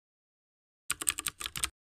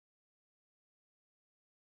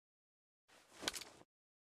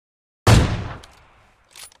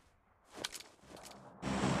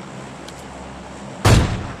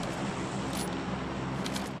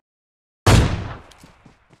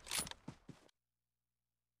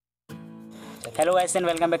Hello guys and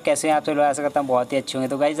welcome back. कैसे हैं आप सब लोग? आशा करता हूँ बहुत ही अच्छे होंगे।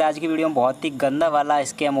 तो गाइस आज की वीडियो में बहुत ही गंदा वाला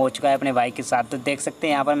स्कैम हो चुका है अपने भाई के साथ। तो देख सकते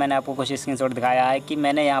हैं यहाँ पर मैंने आपको कुछ स्क्रीनशॉट दिखाया है कि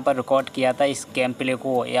मैंने यहाँ पर रिकॉर्ड किया था इस गेम प्ले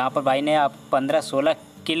को। यहाँ पर भाई ने आप 15-16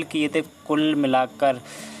 किल किए थे कुल मिलाकर।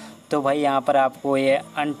 तो भाई यहाँ पर आपको ये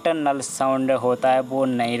इंटरनल साउंड होता है वो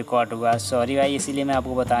नहीं रिकॉर्ड हुआ, सॉरी भाई। इसीलिए मैं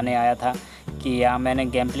आपको बताने आया था कि यहाँ मैंने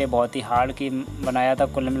गेम प्ले बहुत ही हार्ड की बनाया था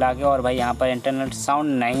कुल मिला के, और भाई यहाँ पर इंटरनल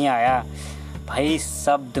साउंड नहीं आया। भाई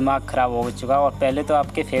सब दिमाग ख़राब हो चुका। और पहले तो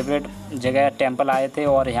आपके फेवरेट जगह टेंपल आए थे,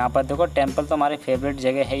 और यहाँ पर देखो टेंपल तो हमारे फेवरेट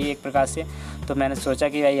जगह है ही एक प्रकार से। तो मैंने सोचा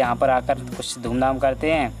कि भाई यहाँ पर आकर कुछ धूमधाम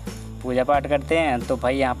करते हैं, पूजा पाठ करते हैं। तो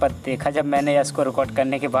भाई यहाँ पर देखा जब मैंने इसको रिकॉर्ड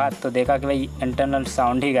करने के बाद, तो देखा कि भाई इंटरनल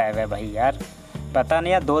साउंड ही गायब है। भाई यार पता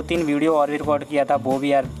नहीं यार, 2-3 वीडियो और भी रिकॉर्ड किया था वो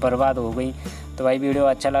भी यार बर्बाद हो गई। तो भाई वीडियो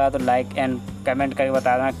अच्छा लगा तो लाइक एंड कमेंट करके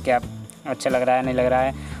बता देना क्या अच्छा लग रहा है नहीं लग रहा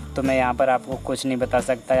है। तो मैं यहाँ पर आपको कुछ नहीं बता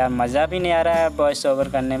सकता यार, मज़ा भी नहीं आ रहा है वॉइस ओवर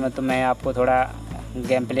करने में। तो मैं आपको थोड़ा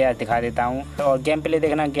गेम प्ले दिखा देता हूँ, और गेम प्ले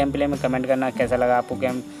देखना, गेम प्ले में कमेंट करना कैसा लगा आपको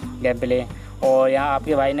गेम प्ले। और यहाँ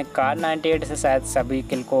आपके भाई ने कार 98 से शायद सभी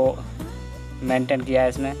किल को मेंटेन किया है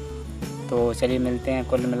इसमें। तो चलिए मिलते हैं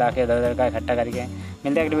कुल मिला के इधर का इकट्ठा करके।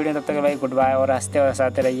 मिलते हैं अगली वीडियो, तब तक भाई गुड बाय, और हंसते और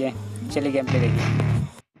हंसाते रहिए। चलिए गेम प्ले देखिए।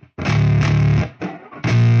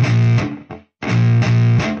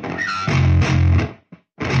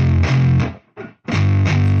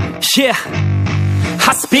 Yeah,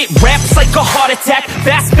 I spit raps like a heart attack,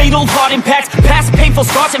 fast fatal heart impact, past painful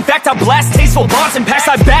scars. In fact, I blast tasteful bars and packs.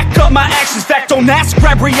 I back up my actions, fact don't ask,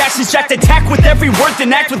 grab reactions, jacked attack with every word,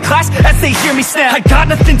 then act with class as they hear me snap. I got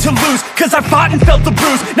nothing to lose, cause I fought and felt the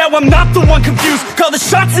bruise. Now I'm not the one confused, call the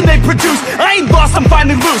shots and they produce. I ain't lost, I'm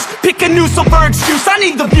finally loose, pick a new silver excuse. I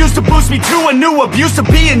need the views to boost me to a new abuse of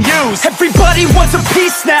being used. Everybody wants a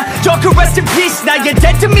piece now, y'all can rest in peace now. You're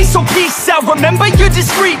dead to me, so peace out, remember you're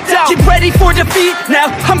discreet out. Get ready for defeat now,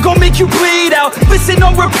 I'm gonna make you bleed out. Listen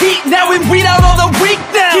on repeat now and read out all the weak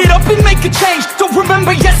now. Get up and make a change, don't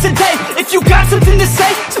remember yesterday. If you got something to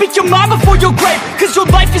say, speak your mind before your grave. Cause your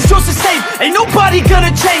life is yours to save, ain't nobody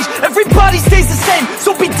gonna change. Everybody stays the same,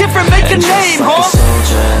 so be different, make a name, like a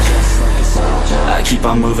soldier, I keep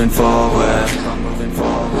on moving forward,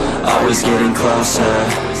 always getting closer.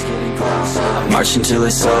 I'm marching till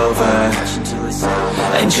it's over.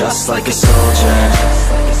 And just like a soldier,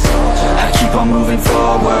 I keep on moving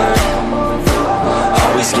forward,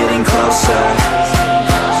 always getting closer.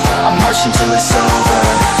 I'm marching till it's over.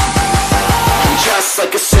 And just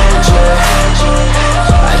like a soldier,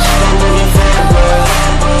 I keep on moving forward,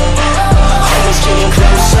 always getting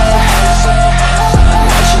closer. I'm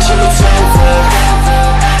marching till it's over.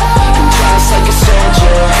 And just like a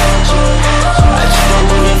soldier, I keep on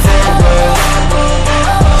moving forward,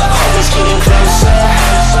 always getting closer.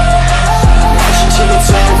 I'm marching till it's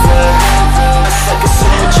over. Just like a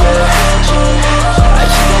soldier, I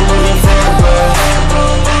keep on moving forward,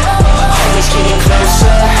 always getting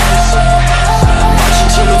closer. I'm marching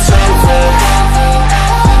till it's over.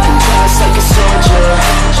 And just like a soldier,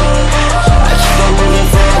 I keep on moving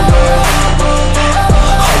forward,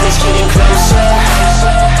 always getting closer.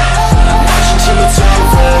 I'm marching till it's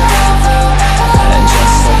over. And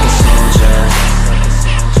just like a soldier,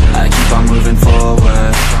 I keep on moving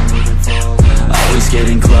forward, always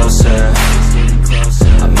getting closer.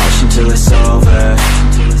 I'm marching till it's over.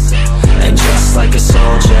 And just like a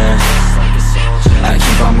soldier, I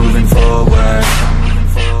keep on moving forward,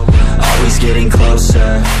 always getting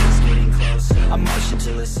closer. I'm marching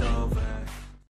till it's over.